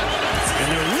 And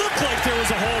there looked like there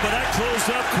was a hole, but that closed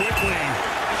up quickly.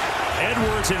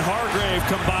 Edwards and Hargrave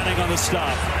combining on the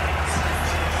stop.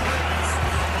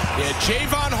 Yeah,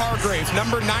 Javon Hargrave,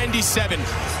 number 97.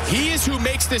 He is who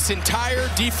makes this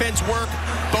entire defense work,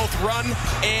 both run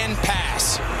and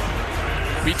pass.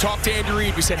 We talked to Andy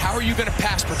Reid. We said, how are you going to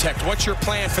pass protect? What's your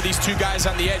plan for these two guys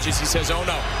on the edges? He says, oh,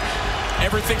 no.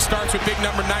 Everything starts with big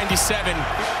number 97.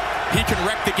 He can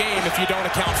wreck the game if you don't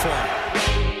account for him.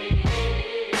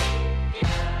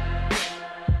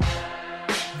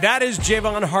 That is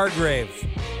Javon Hargrave,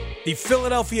 the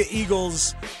Philadelphia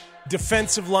Eagles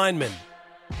defensive lineman.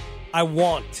 I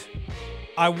want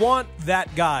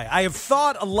that guy. I have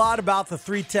thought a lot about the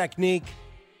 3 technique,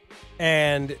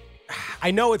 and I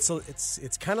know it's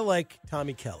kind of like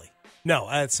Tommy Kelly. No,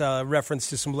 it's a reference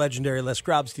to some legendary Les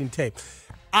Grobstein tape.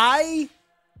 I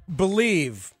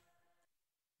believe,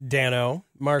 Dano,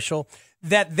 Marshall,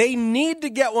 that they need to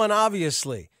get one,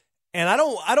 obviously. And I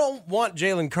don't want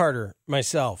Jalen Carter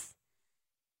myself.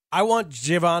 I want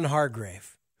Javon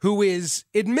Hargrave, who is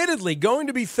admittedly going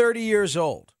to be 30 years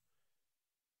old.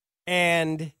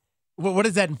 And what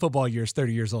is that in football years,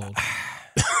 30 years old?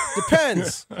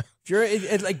 Depends. If you're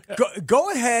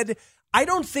go ahead. I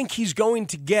don't think he's going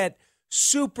to get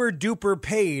super duper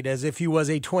paid as if he was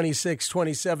a 26,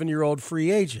 27-year-old free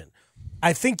agent.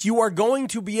 I think you are going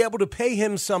to be able to pay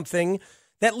him something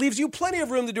that leaves you plenty of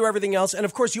room to do everything else. And,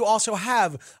 of course, you also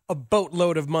have a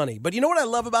boatload of money. But you know what I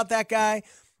love about that guy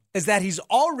is that he's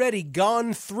already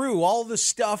gone through all the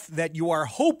stuff that you are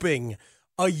hoping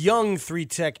a young 3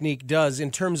 technique does in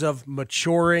terms of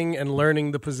maturing and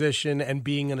learning the position and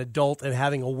being an adult and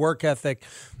having a work ethic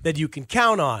that you can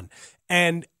count on.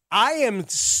 And I am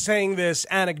saying this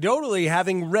anecdotally,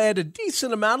 having read a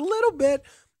decent amount, a little bit,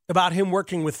 about him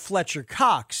working with Fletcher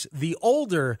Cox, the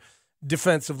older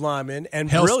defensive lineman and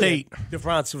Hell brilliant State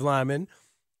defensive lineman.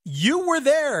 You were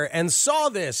there and saw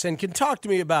this and can talk to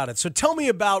me about it. So tell me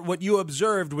about what you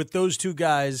observed with those two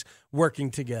guys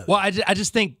working together. Well, I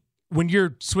just think when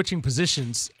you're switching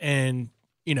positions and,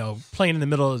 you know, playing in the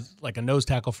middle of like a nose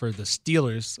tackle for the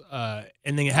Steelers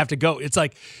and then you have to go, it's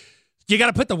like you got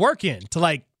to put the work in to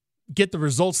like get the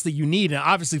results that you need. And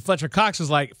obviously Fletcher Cox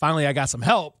was like, finally, I got some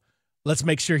help. Let's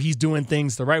make sure he's doing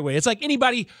things the right way. It's like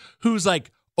anybody who's like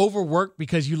overworked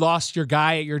because you lost your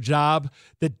guy at your job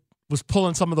that was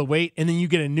pulling some of the weight, and then you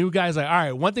get a new guy. It's like, all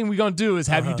right, one thing we're going to do is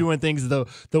have you doing things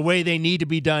the way they need to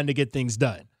be done to get things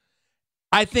done.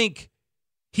 I think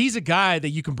he's a guy that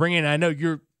you can bring in. I know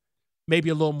you're maybe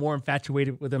a little more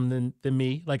infatuated with him than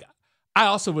me. Like, I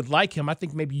also would like him. I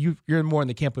think maybe you're more in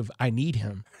the camp of I need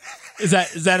him. Is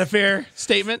that a fair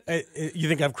statement? You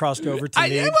think I've crossed over to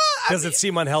need? Does it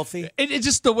seem unhealthy? It's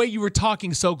just the way you were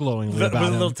talking so glowingly about him.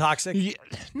 A little toxic?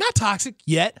 Not toxic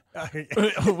yet.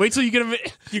 Wait till you get him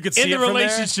see in the it from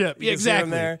relationship. there?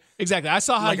 Exactly. Exactly. I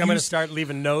saw how I'm going to start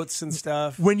leaving notes and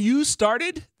stuff. When you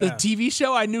started the TV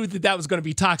show, I knew that was going to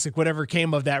be toxic, whatever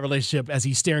came of that relationship as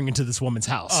he's staring into this woman's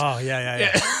house. Oh,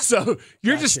 yeah. So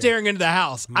you're just staring into the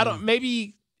house.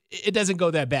 Maybe it doesn't go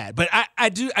that bad. But I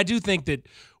do think that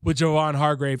with Javon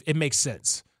Hargrave, it makes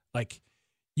sense. Like,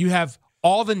 you have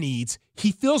all the needs.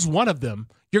 He fills one of them.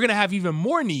 You're going to have even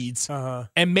more needs.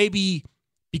 And maybe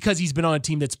because he's been on a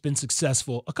team that's been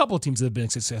successful, a couple of teams that have been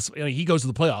successful, you know, he goes to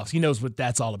the playoffs. He knows what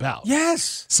that's all about.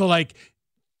 Yes. So, like,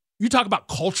 you talk about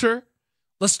culture.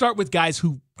 Let's start with guys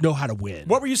who know how to win.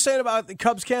 What were you saying about the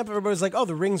Cubs camp? Everybody's like, oh,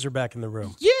 the rings are back in the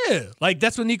room. Yeah. Like,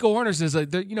 that's what Nico Horner says.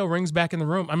 Like, rings back in the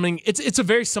room. I mean, it's a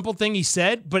very simple thing he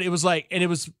said, but it was like, and it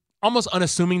was almost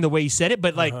unassuming the way he said it,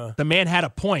 but like the man had a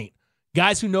point.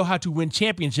 Guys who know how to win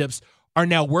championships are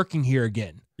now working here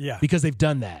again. Yeah. Because they've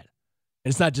done that.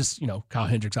 And it's not just, Kyle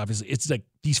Hendricks, obviously. It's like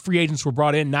these free agents were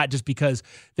brought in not just because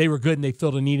they were good and they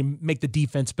filled a need and make the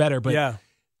defense better, but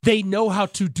they know how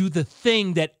to do the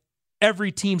thing that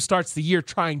every team starts the year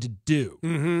trying to do.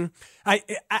 Mm-hmm.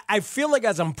 I feel like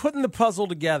as I'm putting the puzzle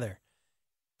together,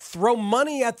 throw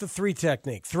money at the 3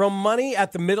 technique, throw money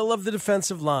at the middle of the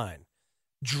defensive line,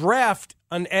 draft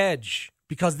an edge,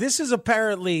 because this is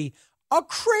apparently a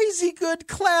crazy good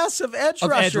class of edge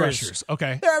rushers.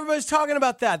 Okay. Everybody's talking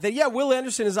about that. Will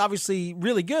Anderson is obviously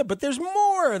really good, but there's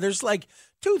more. There's like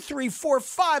 2, 3, 4,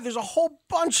 5. There's a whole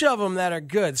bunch of them that are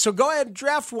good. So go ahead and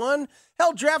draft one.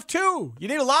 Hell, draft 2. You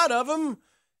need a lot of them.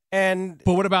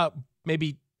 But what about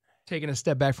maybe taking a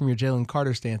step back from your Jalen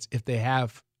Carter stance if they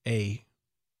have a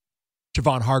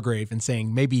Javon Hargrave and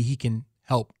saying maybe he can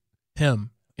help him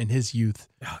in his youth?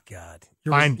 Oh, God.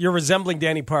 You're resembling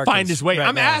Danny Parkins. Find his way. Right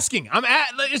I'm now. asking.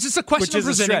 It's just a question Which of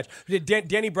is a presenting. stretch.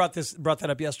 Danny brought that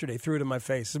up yesterday, threw it in my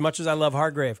face, as much as I love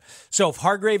Hargrave. So if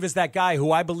Hargrave is that guy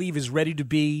who I believe is ready to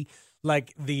be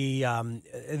like the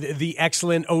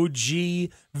excellent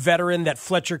OG veteran that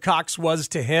Fletcher Cox was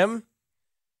to him,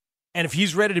 and if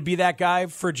he's ready to be that guy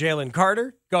for Jalen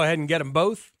Carter, go ahead and get them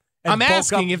both. And I'm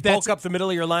asking if that's bulk up the middle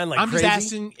of your line like I'm crazy. just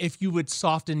asking if you would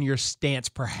soften your stance,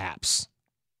 perhaps.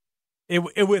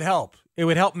 It would help. It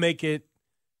would help make it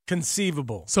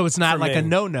conceivable. So it's not like me. a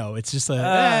no. It's just a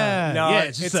no.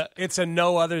 Yeah, it's a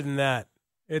no. Other than that,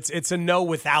 it's a no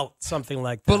without something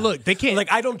like that. But look, they can't.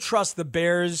 Like, I don't trust the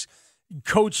Bears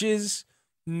coaches,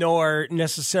 nor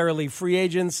necessarily free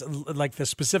agents, like the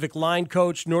specific line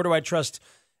coach. Nor do I trust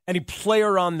any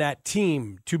player on that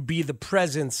team to be the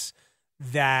presence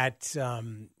that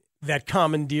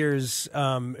commandeers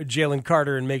Jalen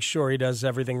Carter and makes sure he does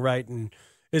everything right and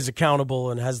is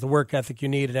accountable and has the work ethic you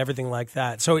need and everything like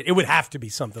that. So it would have to be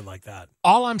something like that.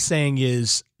 All I'm saying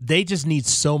is they just need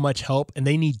so much help and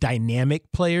they need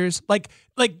dynamic players. Like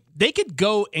they could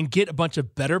go and get a bunch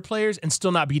of better players and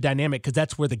still not be dynamic, because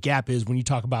that's where the gap is when you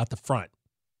talk about the front.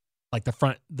 Like the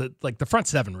front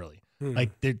seven, really.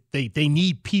 Like they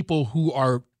need people who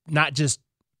are not just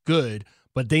good,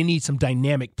 but they need some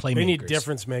dynamic playmakers. They need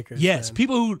difference makers. Yes, man.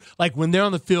 People who, like, when they're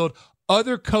on the field,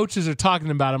 other coaches are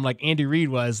talking about them, like Andy Reid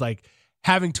was, like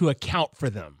having to account for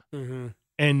them. Mm-hmm.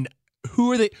 And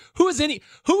who are they? Who is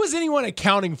anyone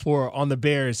accounting for on the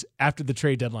Bears after the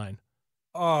trade deadline?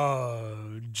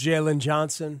 Jalen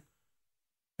Johnson.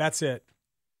 That's it.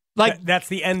 Like, that's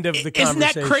the end of the conversation. conversation.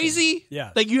 Isn't that crazy?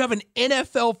 Yeah. Like, you have an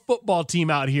NFL football team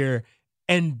out here,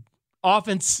 and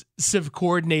offensive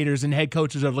coordinators and head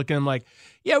coaches are looking at them like,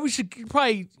 yeah, we should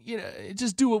probably,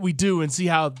 just do what we do and see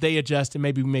how they adjust and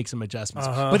maybe make some adjustments.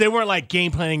 But they weren't like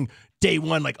game planning day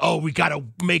one, like, oh, we got to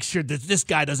make sure that this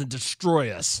guy doesn't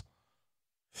destroy us.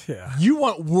 Yeah. You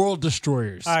want world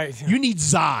destroyers. You need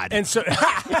Zod. And so,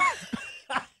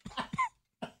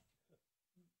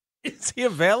 is he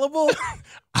available?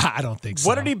 I don't think so.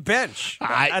 What did he bench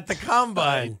at the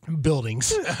combine?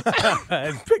 Buildings.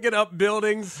 Picking up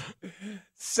buildings,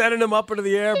 sending them up into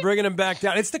the air, bringing them back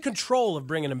down. It's the control of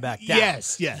bringing them back down.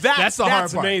 Yes. That's the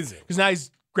hard part. Amazing. Because now he's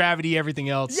gravity, everything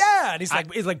else. Yeah, and he's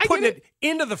like putting it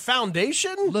into the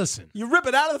foundation. Listen. You rip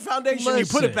it out of the foundation, you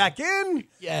put it back in.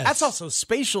 Yes. That's also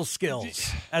spatial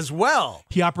skills as well.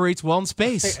 He operates well in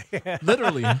space.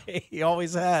 Literally. He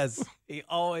always has. He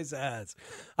always has.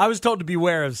 I was told to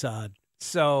beware of Zod,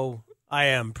 so I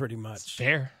am pretty much.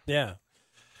 Fair. Yeah.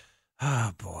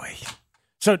 Oh, boy.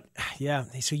 So, yeah.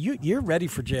 So you're ready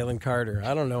for Jalen Carter.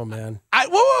 I don't know, man.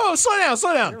 Whoa, slow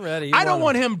down. You're ready. I don't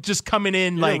want him just coming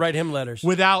in You're like gonna write him letters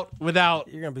without.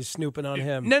 You're gonna be snooping on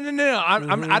him. No.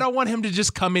 I don't want him to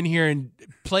just come in here and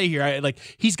play here.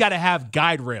 He's got to have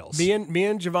guide rails. Me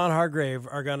and Javon Hargrave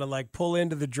are gonna pull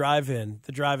into the drive-in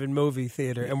movie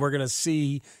theater, and we're gonna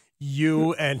see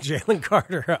you and Jalen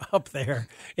Carter up there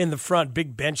in the front,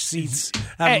 big bench seats,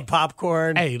 having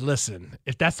popcorn. Hey, listen,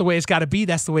 if that's the way it's got to be,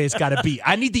 that's the way it's got to be.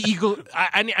 I need the eagle.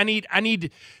 I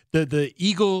need the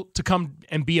eagle to come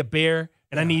and be a bear,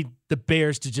 and I need the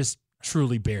bears to just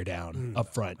truly bear down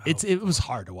up front. It was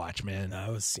hard to watch, man.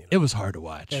 It was hard to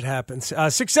watch. It happens.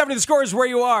 670 The Score is where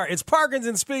you are. It's Parkins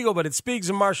and Spiegel, but it's Spiegs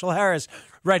and Marshall Harris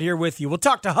right here with you. We'll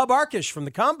talk to Hub Arkish from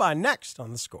the Combine next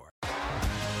on The Score.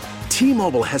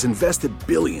 T-Mobile has invested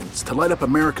billions to light up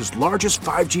America's largest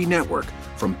 5G network,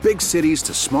 from big cities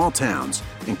to small towns,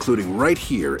 including right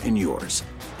here in yours.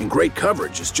 And great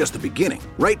coverage is just the beginning.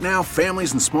 Right now,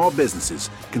 families and small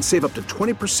businesses can save up to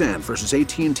 20% versus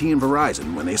AT&T and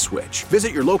Verizon when they switch.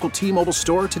 Visit your local T-Mobile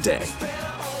store today.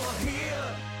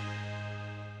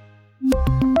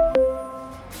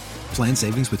 Plan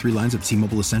savings with 3 lines of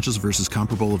T-Mobile Essentials versus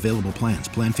comparable available plans.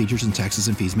 Plan features and taxes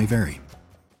and fees may vary.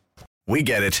 We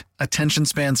get it. Attention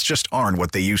spans just aren't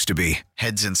what they used to be.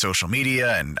 Heads in social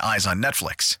media and eyes on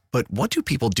Netflix. But what do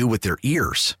people do with their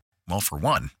ears? Well, for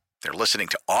one, they're listening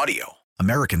to audio.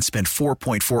 Americans spend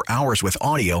 4.4 hours with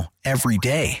audio every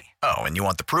day. Oh, and you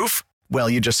want the proof? Well,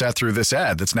 you just sat through this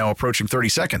ad that's now approaching 30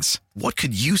 seconds. What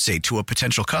could you say to a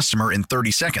potential customer in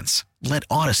 30 seconds? Let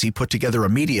Odyssey put together a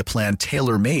media plan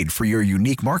tailor-made for your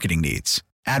unique marketing needs.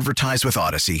 Advertise with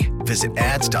Odyssey. Visit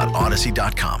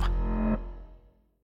ads.odyssey.com.